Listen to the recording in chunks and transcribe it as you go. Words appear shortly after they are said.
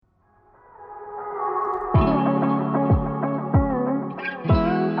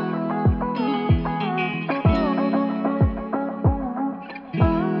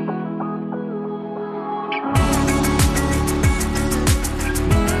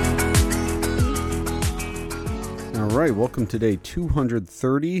right, welcome to day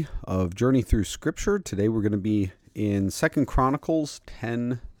 230 of Journey Through Scripture. Today we're going to be in 2 Chronicles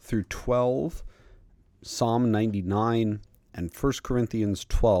 10 through 12, Psalm 99, and 1 Corinthians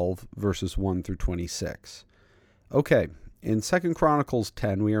 12, verses 1 through 26. Okay, in 2 Chronicles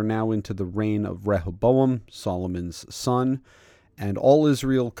 10, we are now into the reign of Rehoboam, Solomon's son, and all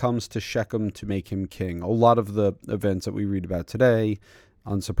Israel comes to Shechem to make him king. A lot of the events that we read about today,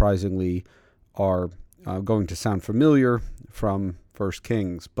 unsurprisingly, are going to sound familiar from 1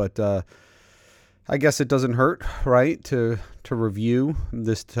 Kings, but I guess it doesn't hurt, right, to review.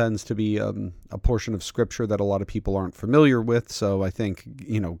 This tends to be a portion of Scripture that a lot of people aren't familiar with, so I think,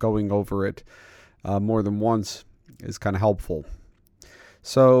 going over it more than once is kind of helpful.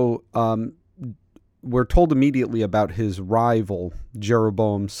 So we're told immediately about his rival,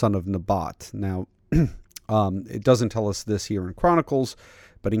 Jeroboam, son of Nebat. Now, it doesn't tell us this here in Chronicles,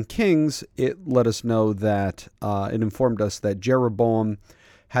 but in Kings, it let us know that it informed us that Jeroboam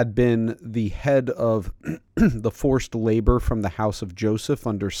had been the head of the forced labor from the house of Joseph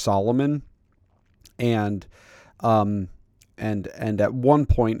under Solomon, and at one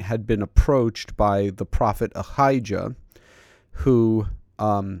point had been approached by the prophet Ahijah, who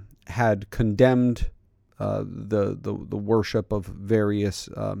had condemned the worship of various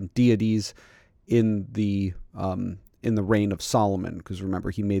deities in the reign of Solomon, because remember,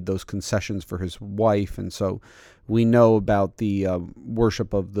 he made those concessions for his wife, and so we know about the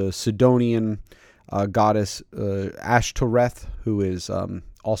worship of the Sidonian goddess Ashtoreth, who is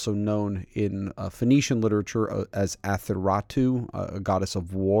also known in Phoenician literature as Atheratu, a goddess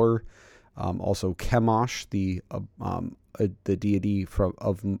of war. Also Chemosh, the deity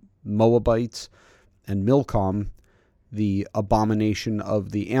of Moabites, and Milcom, the abomination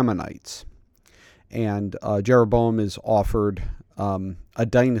of the Ammonites. And Jeroboam is offered a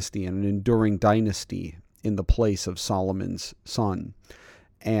dynasty, an enduring dynasty, in the place of Solomon's son.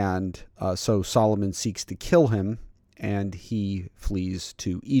 And so Solomon seeks to kill him, and he flees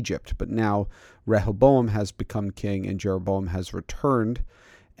to Egypt. But now Rehoboam has become king, and Jeroboam has returned,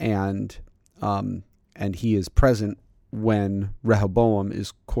 and he is present when Rehoboam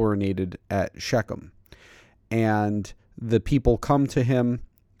is coronated at Shechem. And the people come to him,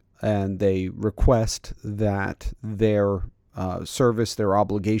 and they request that their service, their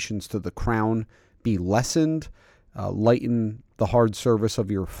obligations to the crown be lessened. Lighten the hard service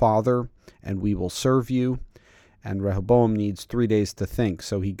of your father, and we will serve you. And Rehoboam needs 3 days to think.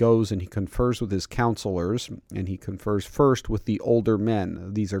 So he goes and he confers with his counselors, and he confers first with the older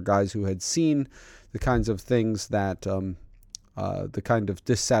men. These are guys who had seen the kinds of things that, the kind of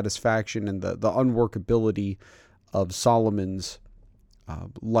dissatisfaction and the unworkability of Solomon's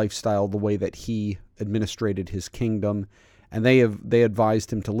lifestyle, the way that he administrated his kingdom, and they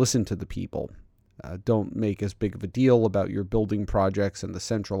advised him to listen to the people. Don't make as big of a deal about your building projects and the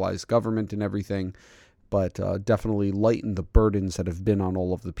centralized government and everything, but definitely lighten the burdens that have been on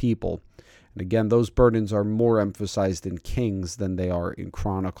all of the people. And again, those burdens are more emphasized in Kings than they are in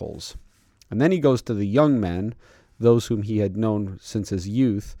Chronicles. And then he goes to the young men, those whom he had known since his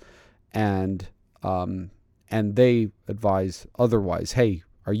youth, and they advise otherwise. Hey,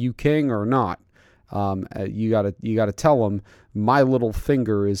 are you king or not? You gotta tell him, my little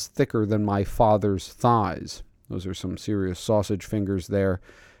finger is thicker than my father's thighs. Those are some serious sausage fingers there,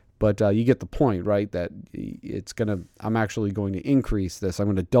 but you get the point, right? That I'm actually going to increase this. I'm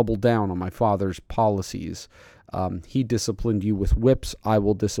going to double down on my father's policies. He disciplined you with whips. I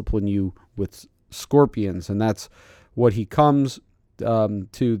will discipline you with scorpions, and that's what he comes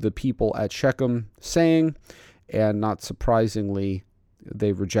to the people at Shechem saying, and not surprisingly,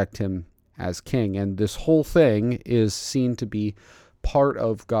 they reject him as king. And this whole thing is seen to be part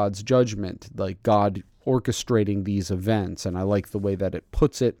of God's judgment, like God orchestrating these events. And I like the way that it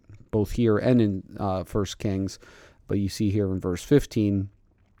puts it, both here and in 1 Kings. But you see here in verse 15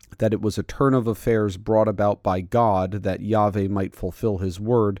 that it was a turn of affairs brought about by God, that Yahweh might fulfill his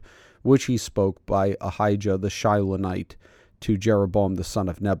word, which he spoke by Ahijah the Shilonite to Jeroboam the son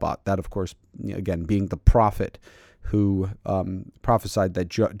of Nebat. That, of course, again, being the prophet who prophesied that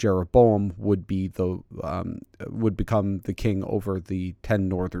Jeroboam would become the king over the 10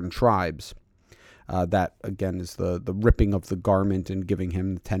 northern tribes. That, again, is the ripping of the garment and giving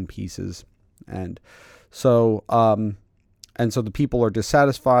him 10 pieces. And so the people are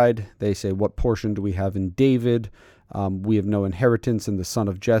dissatisfied. They say, what portion do we have in David? We have no inheritance in the son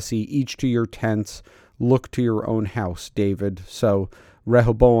of Jesse. Each to your tents. Look to your own house, David. So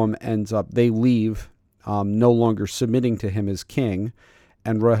Rehoboam they leave, no longer submitting to him as king,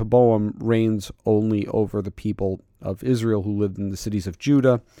 and Rehoboam reigns only over the people of Israel who lived in the cities of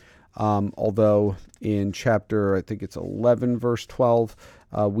Judah, Although in chapter, I think it's 11, verse 12,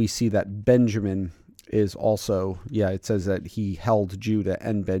 we see that Benjamin is also, it says that he held Judah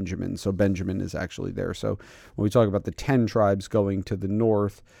and Benjamin. So Benjamin is actually there. So when we talk about the 10 tribes going to the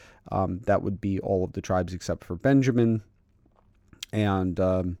north, that would be all of the tribes except for Benjamin. And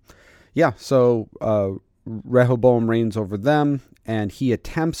so Rehoboam reigns over them, and he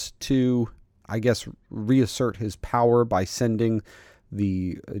attempts to, I guess, reassert his power by sending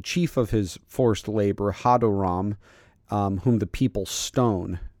the chief of his forced labor, Hadoram, whom the people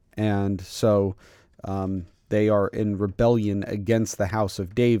stone. And so they are in rebellion against the house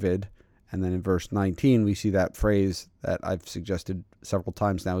of David. And then in verse 19, we see that phrase that I've suggested several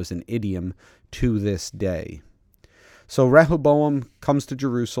times now is an idiom, to this day. So Rehoboam comes to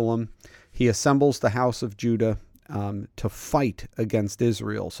Jerusalem. He assembles the house of Judah to fight against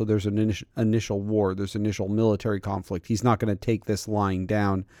Israel. So there's an initial war. There's initial military conflict. He's not going to take this lying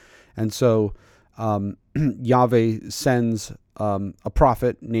down. And so Yahweh sends a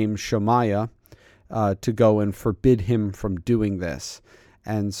prophet named Shemaiah to go and forbid him from doing this.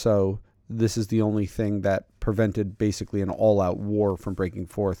 And so this is the only thing that prevented basically an all-out war from breaking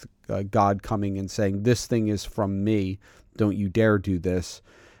forth. God coming and saying, this thing is from me. Don't you dare do this.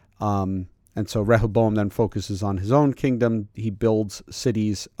 And so Rehoboam then focuses on his own kingdom. He builds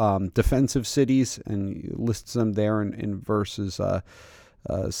cities, defensive cities, and he lists them there in verses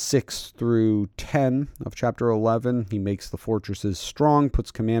 6 through 10 of chapter 11. He makes the fortresses strong, puts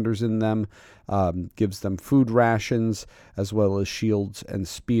commanders in them, gives them food rations, as well as shields and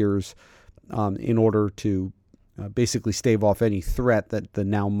spears, in order to basically stave off any threat that the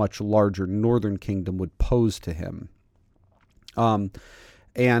now much larger northern kingdom would pose to him.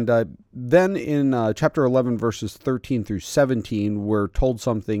 And then in chapter 11, verses 13 through 17, we're told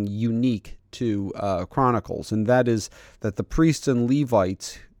something unique to Chronicles, and that is that the priests and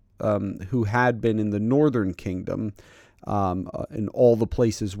Levites who had been in the northern kingdom, in all the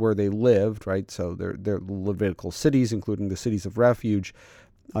places where they lived, right? So they're Levitical cities, including the cities of refuge.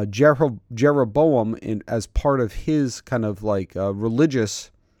 Jeroboam, as part of his kind of like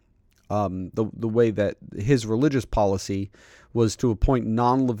religious, the way that his religious policy was to appoint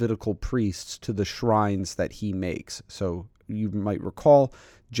non-Levitical priests to the shrines that he makes. So you might recall,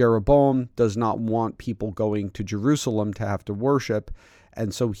 Jeroboam does not want people going to Jerusalem to have to worship,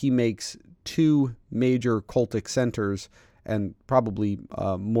 and so he makes two major cultic centers, and probably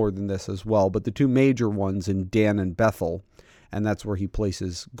more than this as well, but the two major ones in Dan and Bethel, and that's where he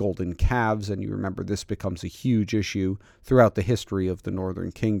places golden calves. And you remember this becomes a huge issue throughout the history of the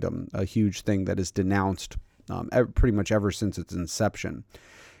Northern Kingdom, a huge thing that is denounced pretty much ever since its inception.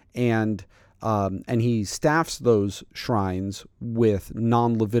 And he staffs those shrines with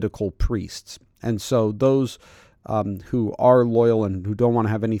non-Levitical priests. And so those who are loyal and who don't want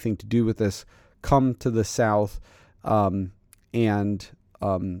to have anything to do with this come to the south and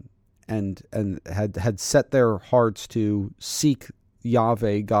had set their hearts to seek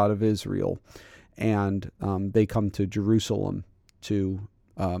Yahweh, God of Israel, and they come to Jerusalem to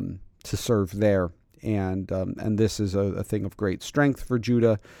serve there. And this is a thing of great strength for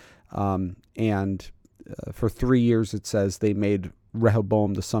Judah. And for 3 years, it says, they made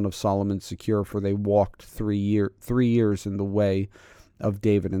Rehoboam the son of Solomon secure, for they walked 3 years in the way of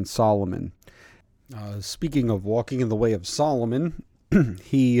David and Solomon. Speaking of walking in the way of Solomon,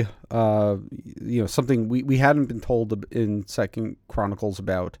 he, something we hadn't been told in 2 Chronicles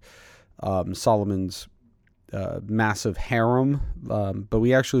about Solomon's massive harem, but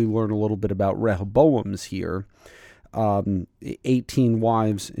we actually learn a little bit about Rehoboam's here. 18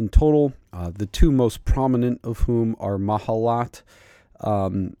 wives in total, the two most prominent of whom are Mahalat,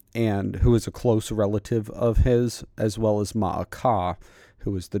 and who is a close relative of his, as well as Ma'akah,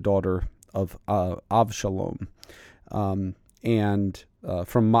 who is the daughter of Avshalom. And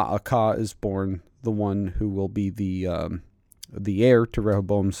from Ma'akah is born the one who will be the heir to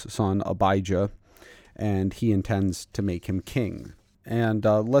Rehoboam's son Abijah, and he intends to make him king. And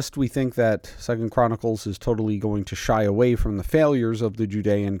lest we think that 2 Chronicles is totally going to shy away from the failures of the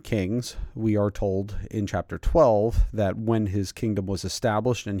Judean kings, we are told in chapter 12 that when his kingdom was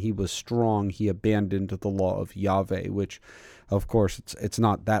established and he was strong, he abandoned the law of Yahweh, which, of course, it's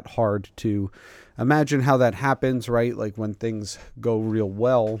not that hard to imagine how that happens, right? Like when things go real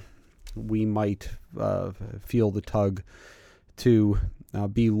well, we might feel the tug to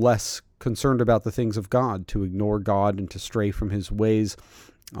be less concerned about the things of God, to ignore God and to stray from his ways.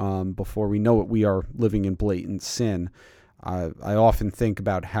 Before we know it, we are living in blatant sin. I often think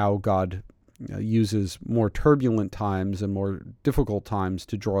about how God uses more turbulent times and more difficult times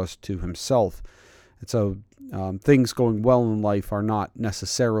to draw us to himself. And so things going well in life are not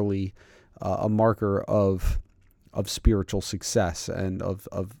necessarily a marker of spiritual success and of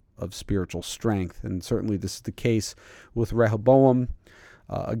spiritual strength. And certainly this is the case with Rehoboam.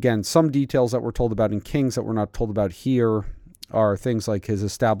 Again, some details that we're told about in Kings that we're not told about here are things like his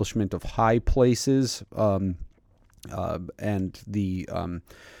establishment of high places, and the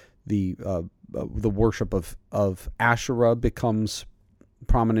worship of Asherah becomes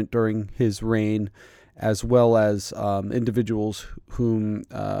prominent during his reign, as well as individuals whom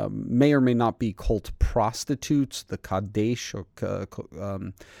may or may not be cult prostitutes, the Kadesh, or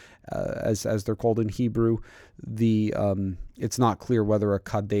as they're called in Hebrew. It's not clear whether a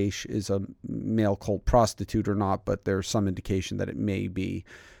Kadesh is a male cult prostitute or not, but there's some indication that it may be.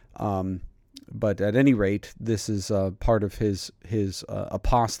 But at any rate, this is part of his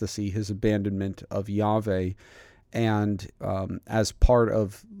apostasy, his abandonment of Yahweh. And as part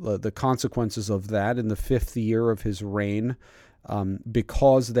of the consequences of that, in the 5th year of his reign,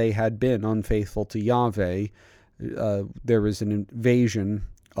 because they had been unfaithful to Yahweh, there is an invasion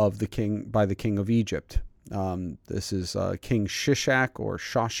of the king by the king of Egypt. This is King Shishak, or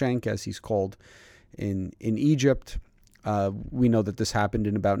Shashank, as he's called in Egypt. We know that this happened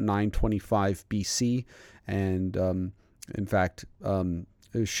in about 925 BC, and in fact,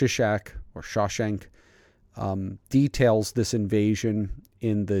 Shishak or Shashank details this invasion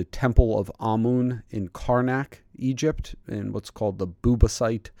in the Temple of Amun in Karnak, Egypt, in what's called the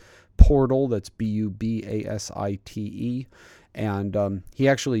Bubasite portal. That's Bubasite. And he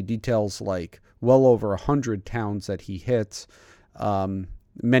actually details like well over 100 towns that he hits,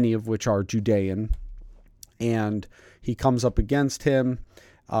 many of which are Judean. And he comes up against him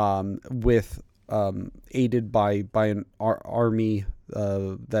with aided by an army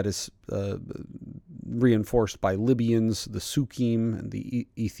that is reinforced by Libyans, the Sukkim, and the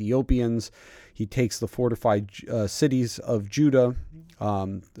Ethiopians. He takes the fortified cities of Judah,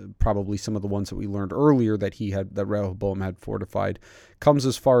 probably some of the ones that we learned earlier that Rehoboam had fortified, comes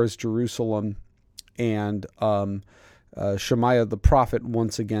as far as Jerusalem, and Shemaiah the prophet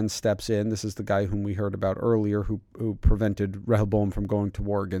once again steps in. This is the guy whom we heard about earlier, who prevented Rehoboam from going to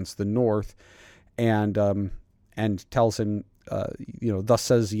war against the north, and tells him, thus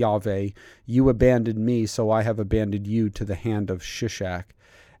says Yahweh, you abandoned me, so I have abandoned you to the hand of Shishak.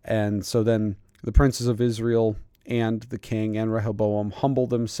 And so then the princes of Israel and the king and Rehoboam humble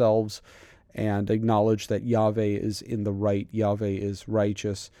themselves and acknowledge that Yahweh is in the right, Yahweh is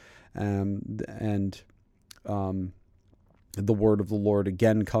righteous, and the word of the Lord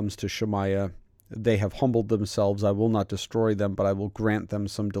again comes to Shemaiah. They have humbled themselves. I will not destroy them, but I will grant them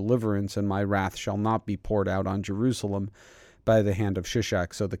some deliverance, and my wrath shall not be poured out on Jerusalem by the hand of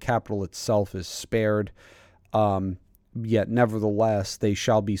Shishak. So the capital itself is spared. Yet nevertheless, they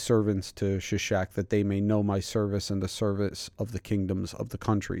shall be servants to Shishak, that they may know my service and the service of the kingdoms of the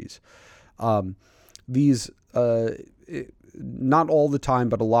countries. These, not all the time,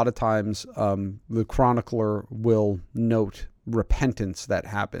 but a lot of times, the chronicler will note repentance that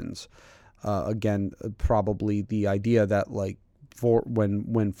happens. Again, probably the idea that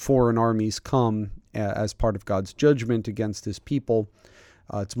when foreign armies come as part of God's judgment against his people,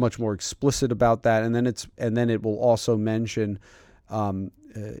 it's much more explicit about that, and then it will also mention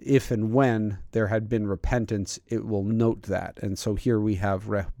if and when there had been repentance, it will note that. And so here we have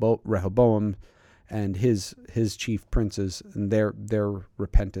Rehoboam and his chief princes and their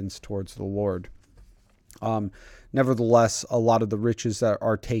repentance towards the Lord. Nevertheless, a lot of the riches that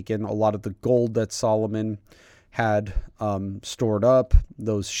are taken, a lot of the gold that Solomon had stored up,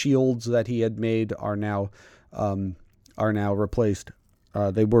 those shields that he had made are now replaced.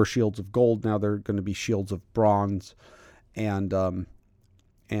 They were shields of gold. Now they're going to be shields of bronze, but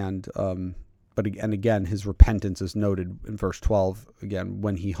again, his repentance is noted in verse 12. Again,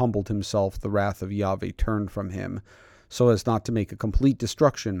 when he humbled himself, the wrath of Yahweh turned from him, so as not to make a complete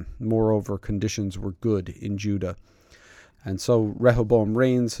destruction. Moreover, conditions were good in Judah. And so Rehoboam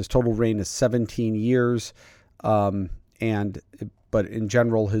reigns. His total reign is 17 years, but in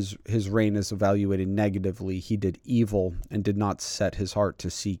general, his reign is evaluated negatively. He did evil and did not set his heart to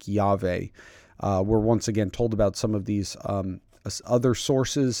seek Yahweh. We're once again told about some of these other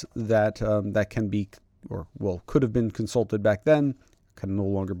sources that can be, could have been consulted back then, can no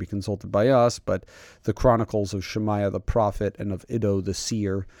longer be consulted by us, but the Chronicles of Shemaiah the prophet and of Iddo the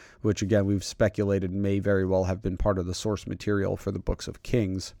seer, which again we've speculated may very well have been part of the source material for the books of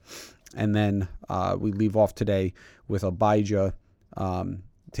Kings. And then we leave off today with Abijah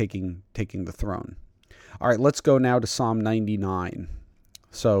taking the throne. All right, let's go now to Psalm 99.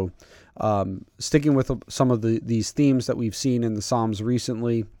 So sticking with some of these themes that we've seen in the Psalms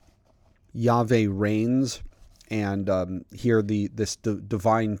recently, Yahweh reigns, and here this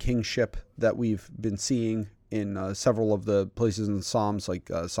divine kingship that we've been seeing in several of the places in the Psalms, like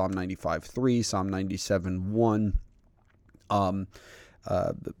Psalm 95:3, Psalm 97:1.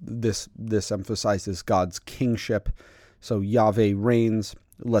 This emphasizes God's kingship. So Yahweh reigns,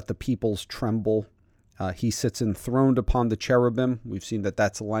 let the peoples tremble. He sits enthroned upon the cherubim. We've seen that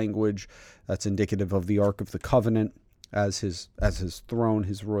that's language that's indicative of the Ark of the Covenant as his throne,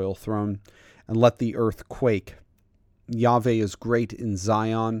 his royal throne. And let the earth quake. Yahweh is great in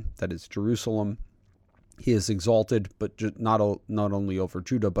Zion, that is Jerusalem. He is exalted, but not only over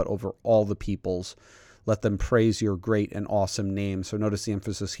Judah, but over all the peoples. Let them praise your great and awesome name. So notice the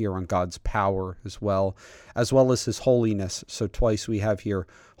emphasis here on God's power as well as his holiness. So twice we have here,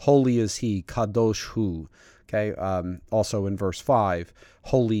 holy is he, kadosh hu. Okay, also in verse 5,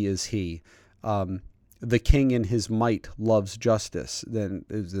 holy is he. The king in his might loves justice. Then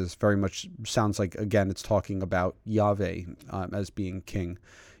this very much sounds like, again, it's talking about Yahweh as being king.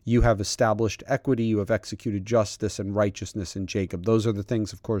 You have established equity, you have executed justice and righteousness in Jacob. Those are the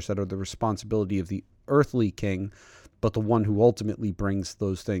things, of course, that are the responsibility of the earthly king, but the one who ultimately brings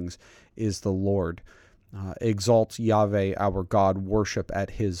those things is the Lord. Exalt Yahweh, our God, worship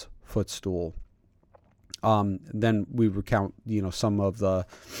at his footstool. Then we recount, some of the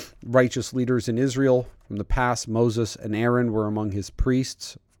righteous leaders in Israel from the past. Moses and Aaron were among his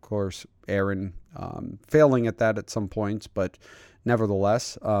priests. Of course, Aaron failing at that at some points, but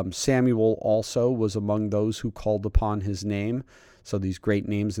nevertheless, Samuel also was among those who called upon his name. So these great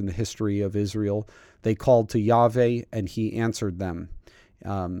names in the history of Israel, they called to Yahweh and he answered them.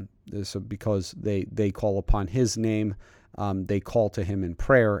 So because they call upon his name, they call to him in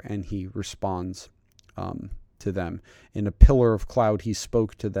prayer and he responds to them. In a pillar of cloud he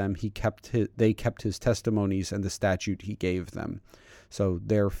spoke to them. They kept his testimonies and the statute he gave them. So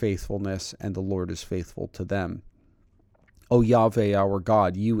their faithfulness, and the Lord is faithful to them. O Yahweh, our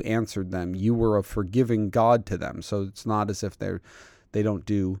God, you answered them. You were a forgiving God to them. So it's not as if they don't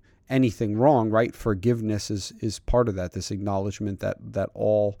do anything wrong, right? Forgiveness is part of that. This acknowledgement that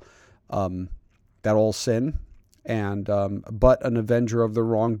all sin, and but an avenger of the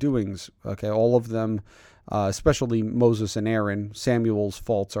wrongdoings. Okay, all of them, especially Moses and Aaron. Samuel's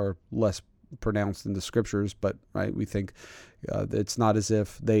faults are less pronounced in the scriptures, but right, we think it's not as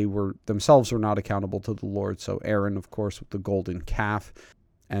if they themselves were not accountable to the Lord. So Aaron, of course, with the golden calf,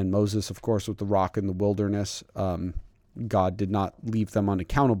 and Moses, of course, with the rock in the wilderness. God did not leave them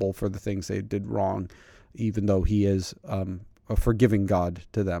unaccountable for the things they did wrong, even though he is a forgiving God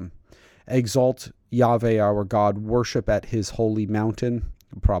to them. Exalt Yahweh our God, worship at his holy mountain,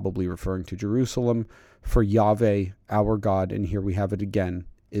 probably referring to Jerusalem, for Yahweh our God, and here we have it again,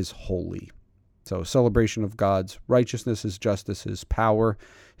 is holy. So celebration of God's righteousness, his justice, his power,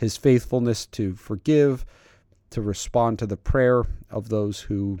 his faithfulness to forgive, to respond to the prayer of those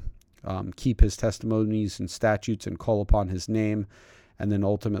who keep his testimonies and statutes and call upon his name, and then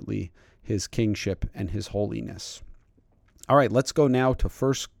ultimately his kingship and his holiness. All right, let's go now to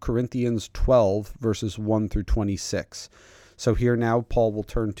 1 Corinthians 12, verses 1 through 26. So here now, Paul will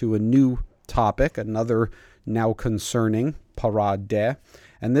turn to a new topic, another now concerning parade,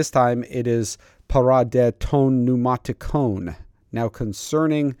 and this time it is parade ton pneumatikon, now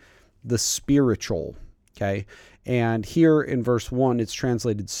concerning the spiritual, okay? And here in verse 1, it's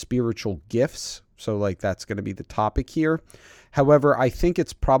translated spiritual gifts, so that's going to be the topic here. However, I think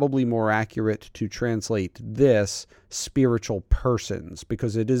it's probably more accurate to translate this spiritual persons,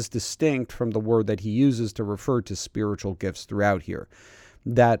 because it is distinct from the word that he uses to refer to spiritual gifts throughout here.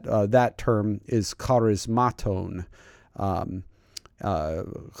 That term is charismaton,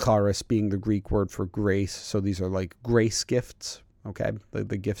 charis being the Greek word for grace. So these are like grace gifts, okay,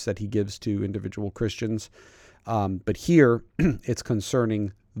 the gifts that he gives to individual Christians. But here it's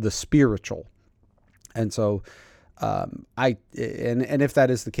concerning the spiritual. And so and if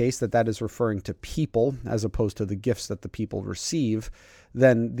that is the case, that is referring to people as opposed to the gifts that the people receive,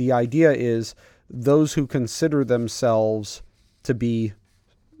 then the idea is those who consider themselves to be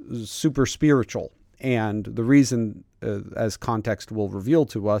super spiritual. And the reason, as context will reveal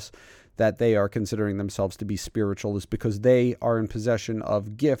to us, that they are considering themselves to be spiritual is because they are in possession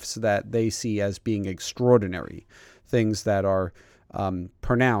of gifts that they see as being extraordinary, things that are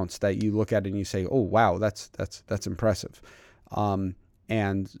pronounced, that you look at and you say, oh, wow, that's impressive.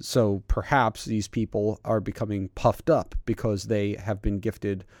 And so perhaps these people are becoming puffed up because they have been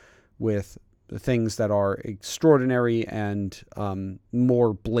gifted with things that are extraordinary and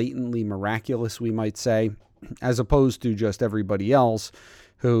more blatantly miraculous, we might say, as opposed to just everybody else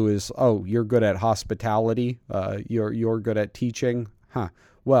who is, oh, you're good at hospitality, you're good at teaching,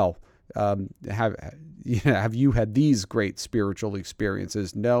 well, have you had these great spiritual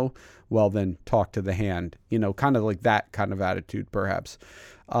experiences? No? Well, then talk to the hand, kind of like that kind of attitude, perhaps.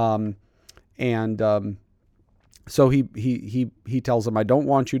 So he tells him, I don't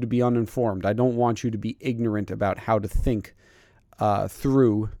want you to be uninformed. I don't want you to be ignorant about how to think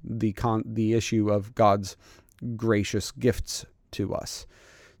through the issue of God's gracious gifts to us.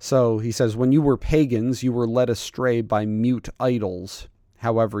 So he says, when you were pagans, you were led astray by mute idols,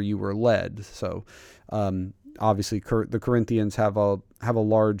 however you were led. So obviously the Corinthians have a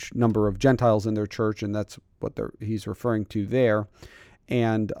large number of Gentiles in their church, and that's what he's referring to there.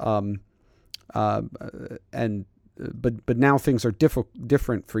 But now things are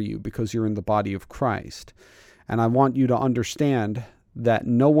different for you because you're in the body of Christ. And I want you to understand that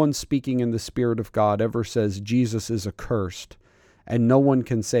no one speaking in the Spirit of God ever says Jesus is accursed, and no one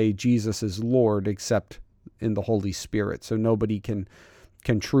can say Jesus is Lord except in the Holy Spirit. So nobody can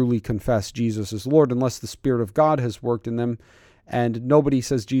truly confess Jesus is Lord unless the Spirit of God has worked in them, and nobody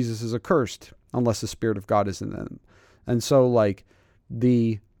says Jesus is accursed unless the Spirit of God is in them. And so, like,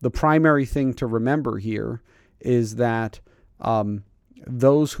 the primary thing to remember here is that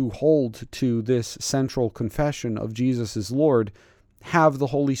those who hold to this central confession of Jesus is Lord have the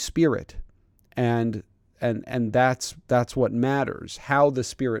Holy Spirit, and that's what matters. How the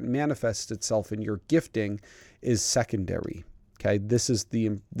Spirit manifests itself in your gifting is secondary. Okay, this is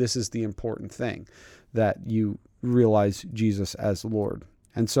the important thing, that you realize Jesus as Lord.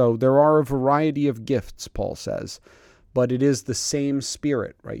 And so there are a variety of gifts, Paul says, but it is the same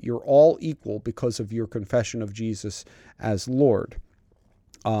Spirit, right? You're all equal because of your confession of Jesus as Lord.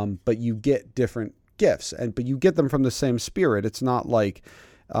 But you get different gifts, but you get them from the same Spirit. It's not like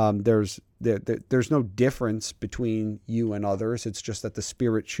there's no difference between you and others. It's just that the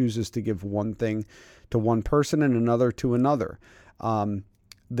Spirit chooses to give one thing to one person and another to another.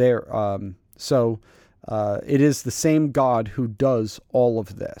 So it is the same God who does all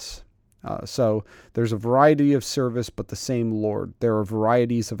of this. So there's a variety of service, but the same Lord. There are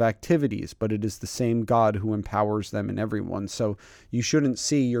varieties of activities, but it is the same God who empowers them in everyone. So you shouldn't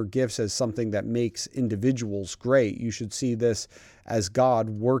see your gifts as something that makes individuals great. You should see this as God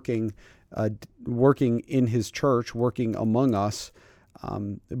working in his church, working among us,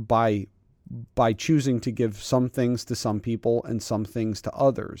 by choosing to give some things to some people and some things to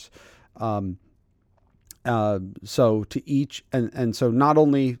others. So to each, and so not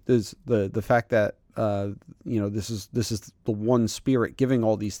only is the fact that this is the one Spirit giving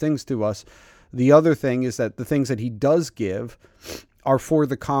all these things to us. The other thing is that the things that he does give are for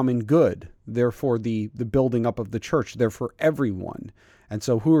the common good. They're for the building up of the church. They're for everyone. And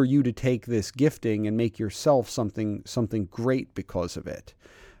so who are you to take this gifting and make yourself something great because of it?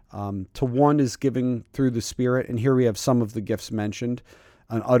 To one is giving through the Spirit, and here we have some of the gifts mentioned.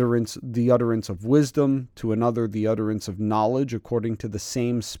 The utterance of wisdom, to another the utterance of knowledge according to the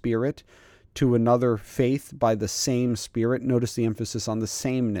same Spirit, to another faith by the same Spirit. Notice the emphasis on the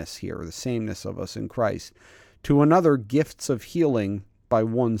sameness here, the sameness of us in Christ. To another gifts of healing by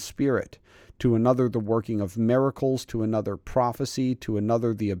one Spirit, to another the working of miracles, to another prophecy, to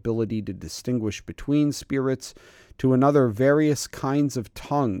another the ability to distinguish between spirits, to another various kinds of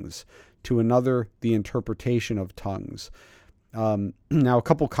tongues, to another the interpretation of tongues. Now, a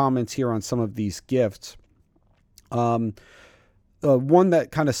couple comments here on some of these gifts. One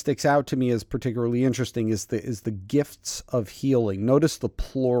that kind of sticks out to me as particularly interesting is the gifts of healing. Notice the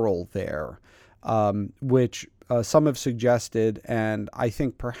plural there, which some have suggested, and I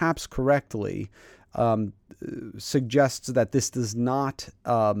think perhaps correctly, suggests that this does not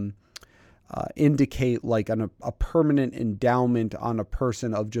indicate like a permanent endowment on a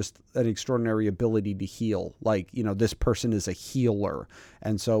person of just an extraordinary ability to heal. Like, this person is a healer.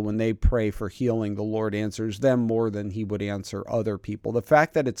 And so when they pray for healing, the Lord answers them more than he would answer other people. The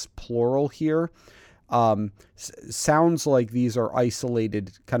fact that it's plural here sounds like these are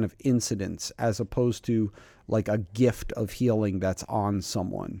isolated kind of incidents as opposed to like a gift of healing that's on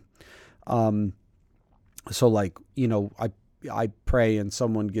someone. So like, I pray and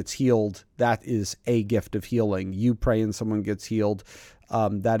someone gets healed, that is a gift of healing. You pray and someone gets healed,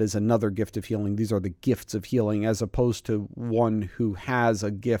 that is another gift of healing. These are the gifts of healing, as opposed to one who has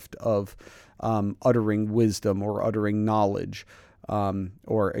a gift of uttering wisdom or uttering knowledge,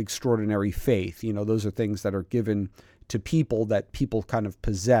 or extraordinary faith. Those are things that are given to people that people kind of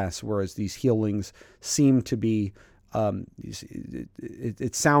possess, whereas these healings seem to be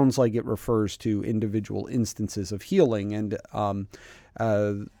it sounds like it refers to individual instances of healing, and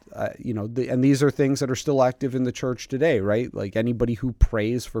and these are things that are still active in the church today, right? Like anybody who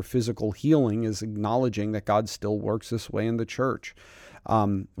prays for physical healing is acknowledging that God still works this way in the church.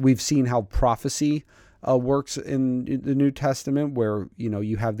 We've seen how prophecy works in the New Testament, where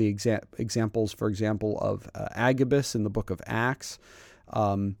you have the examples, for example, of Agabus in the book of Acts,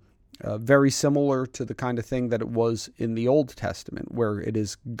 very similar to the kind of thing that it was in the Old Testament, where it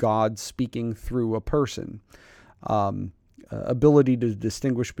is God speaking through a person. Ability to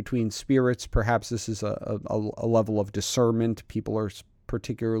distinguish between spirits, perhaps this is a level of discernment. People are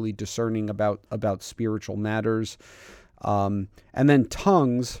particularly discerning about spiritual matters. And then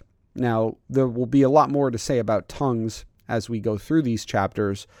tongues. Now, there will be a lot more to say about tongues as we go through these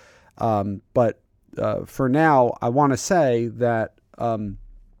chapters. But for now, I want to say that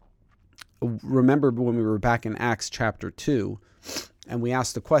remember when we were back in Acts chapter 2, and we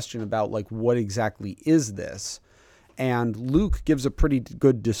asked the question about, what exactly is this? And Luke gives a pretty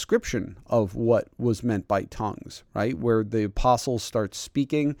good description of what was meant by tongues, right? Where the apostles start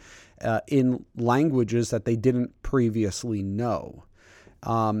speaking in languages that they didn't previously know.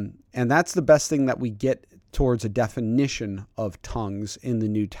 And that's the best thing that we get towards a definition of tongues in the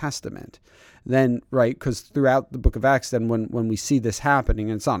New Testament. Then, right, because throughout the book of Acts, then when we see this happening,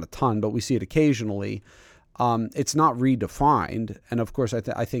 and it's not a ton, but we see it occasionally, it's not redefined. And of course,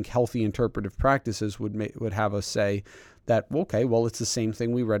 I think healthy interpretive practices would have us say that, okay, well, it's the same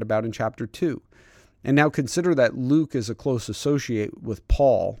thing we read about in chapter 2. And now consider that Luke is a close associate with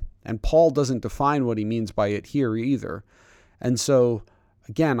Paul, and Paul doesn't define what he means by it here either. And so,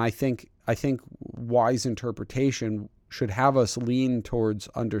 again, I think wise interpretation should have us lean towards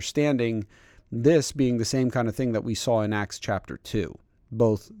understanding this being the same kind of thing that we saw in Acts chapter 2.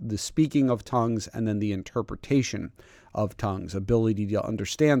 Both the speaking of tongues and then the interpretation of tongues, ability to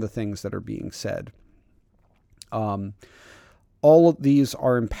understand the things that are being said. All of these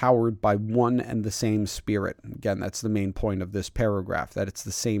are empowered by one and the same Spirit. Again, that's the main point of this paragraph, that it's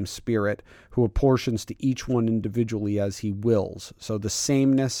the same Spirit who apportions to each one individually as he wills. So the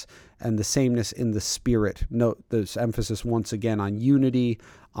sameness and the sameness in the Spirit. Note this emphasis once again on unity,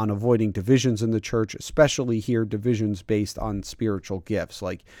 on avoiding divisions in the church, especially here divisions based on spiritual gifts.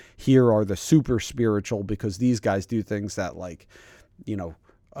 Like here are the super spiritual because these guys do things that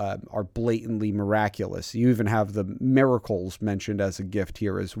are blatantly miraculous. You even have the miracles mentioned as a gift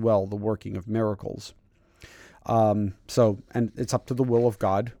here as well, the working of miracles. And it's up to the will of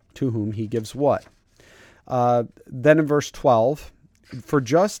God to whom he gives what. Then in verse 12, for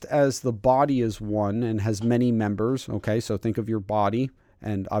just as the body is one and has many members, okay, so think of your body,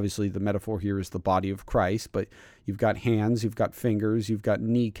 and obviously the metaphor here is the body of Christ, but you've got hands, you've got fingers, you've got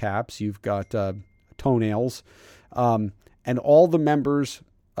kneecaps, you've got toenails, and all the members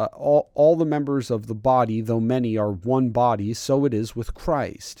all the members of the body, though many, are one body, so it is with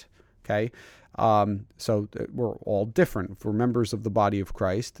Christ. Okay? So we're all different. If we're members of the body of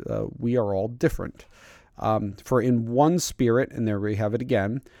Christ, we are all different. For in one Spirit, and there we have it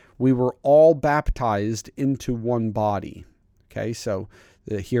again, we were all baptized into one body. Okay? So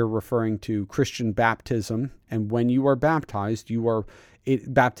here referring to Christian baptism, and when you are baptized,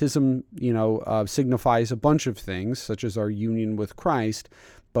 baptism, signifies a bunch of things, such as our union with Christ,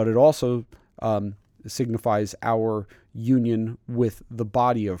 but it also signifies our union with the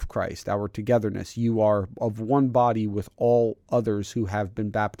body of Christ, our togetherness. You are of one body with all others who have been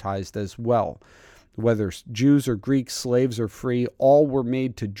baptized as well. Whether Jews or Greeks, slaves or free, all were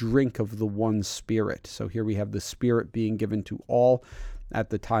made to drink of the one Spirit. So here we have the Spirit being given to all at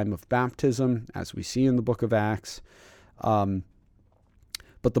the time of baptism, as we see in the book of Acts.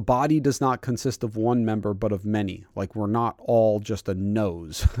 But the body does not consist of one member, but of many. Like we're not all just a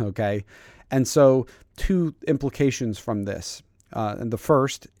nose, okay? And so two implications from this. And the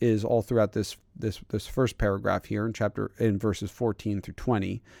first is all throughout this first paragraph here in verses 14 through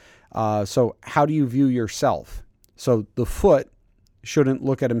 20. So how do you view yourself? So the foot shouldn't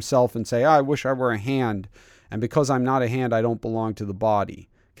look at himself and say, I wish I were a hand, and because I'm not a hand, I don't belong to the body,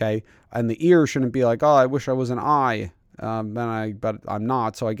 okay? And the ear shouldn't be like, I wish I was an eye, but I'm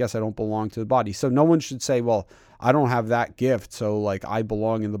not, so I guess I don't belong to the body. So no one should say, well, I don't have that gift, so I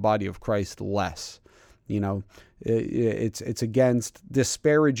belong in the body of Christ less. It's against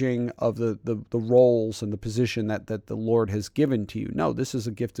disparaging of the roles and the position that the Lord has given to you. No, this is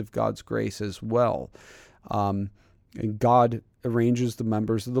a gift of God's grace as well. And God arranges the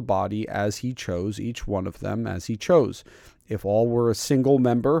members of the body as he chose, each one of them as he chose. If all were a single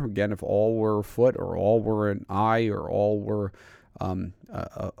member, again, if all were a foot or all were an eye or all were a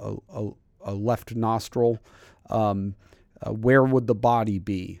left nostril, where would the body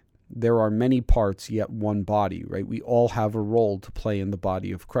be? There are many parts, yet one body, right? We all have a role to play in the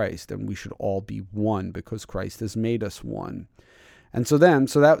body of Christ, and we should all be one because Christ has made us one. And so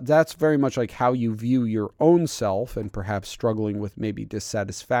that's very much like how you view your own self, and perhaps struggling with maybe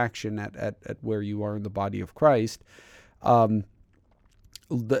dissatisfaction at where you are in the body of Christ.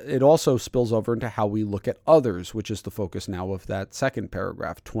 It also spills over into how we look at others, which is the focus now of that second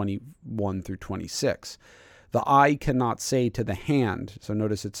paragraph, 21 through 26. The eye cannot say to the hand, so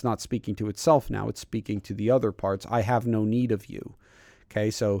notice it's not speaking to itself now, it's speaking to the other parts, I have no need of you. Okay,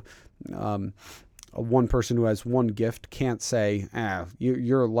 so one person who has one gift can't say,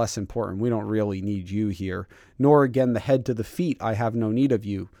 you're less important, we don't really need you here. Nor again the head to the feet, I have no need of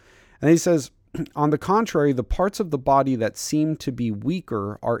you. And he says, on the contrary, the parts of the body that seem to be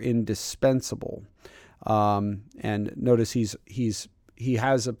weaker are indispensable. And notice he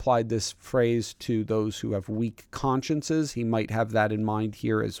has applied this phrase to those who have weak consciences. He might have that in mind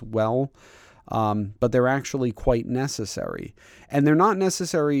here as well. But they're actually quite necessary. And they're not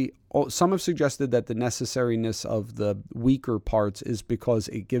necessary. Some have suggested that the necessariness of the weaker parts is because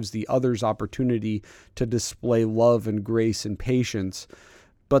it gives the others opportunity to display love and grace and patience.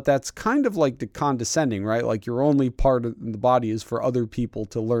 But that's kind of like the condescending, right? Like your only part of the body is for other people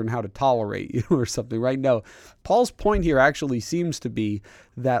to learn how to tolerate you or something, right? No, Paul's point here actually seems to be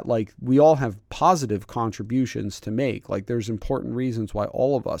that like we all have positive contributions to make. Like there's important reasons why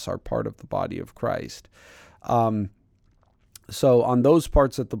all of us are part of the body of Christ. So on those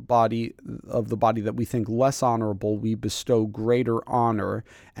parts of the body that we think less honorable, we bestow greater honor,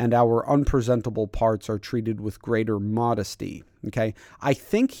 and our unpresentable parts are treated with greater modesty. Okay, I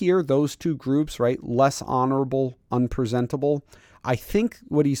think here those two groups, right, less honorable, unpresentable, I think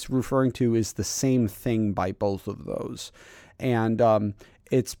what he's referring to is the same thing by both of those. And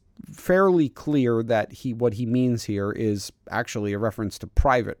it's fairly clear that what he means here is actually a reference to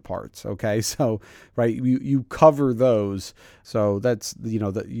private parts. Okay, so right, you cover those, so that's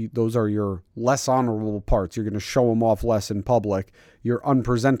those are your less honorable parts. You're going to show them off less in public. Your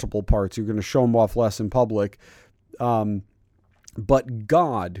unpresentable parts, you're going to show them off less in public. But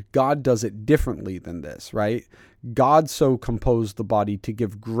God does it differently than this, right? God so composed the body to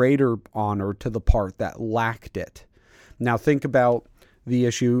give greater honor to the part that lacked it. Now think about the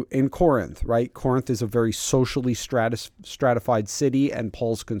issue in Corinth, right? Corinth is a very socially stratified city, and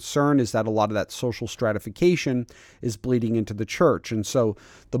Paul's concern is that a lot of that social stratification is bleeding into the church. And so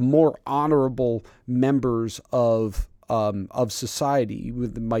the more honorable members of society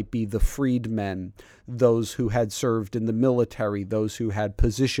might be the freedmen, those who had served in the military, those who had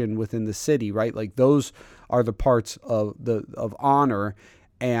position within the city, right? Like those are the parts of honor.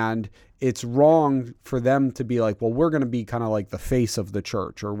 And it's wrong for them to be like, well, we're going to be kind of like the face of the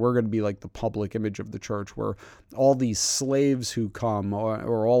church, or we're going to be like the public image of the church, where all these slaves who come,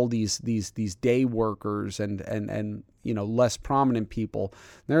 or all these day workers and less prominent people,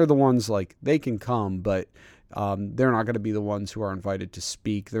 they're the ones like they can come, but they're not going to be the ones who are invited to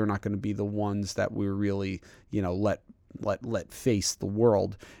speak. They're not going to be the ones that we really, let face the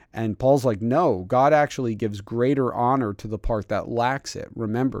world. And Paul's like, no, God actually gives greater honor to the part that lacks it.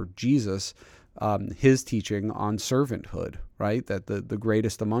 Remember, Jesus, his teaching on servanthood, right? That the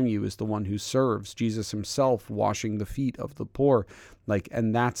greatest among you is the one who serves. Jesus himself washing the feet of the poor.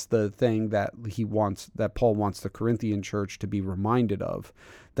 And that's the thing that Paul wants the Corinthian church to be reminded of,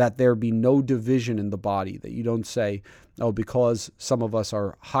 that there be no division in the body, that you don't say, oh, because some of us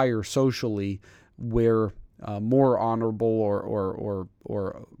are higher socially, we're more honorable or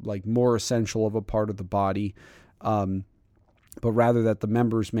like more essential of a part of the body, but rather that the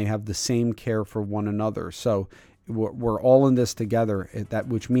members may have the same care for one another. So we're all in this together,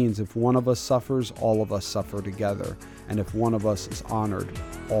 which means if one of us suffers, all of us suffer together. And if one of us is honored,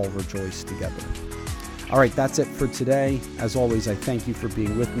 all rejoice together. All right, that's it for today. As always, I thank you for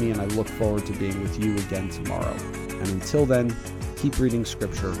being with me, and I look forward to being with you again tomorrow. And until then, keep reading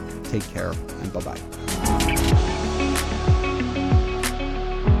Scripture, take care, and bye-bye.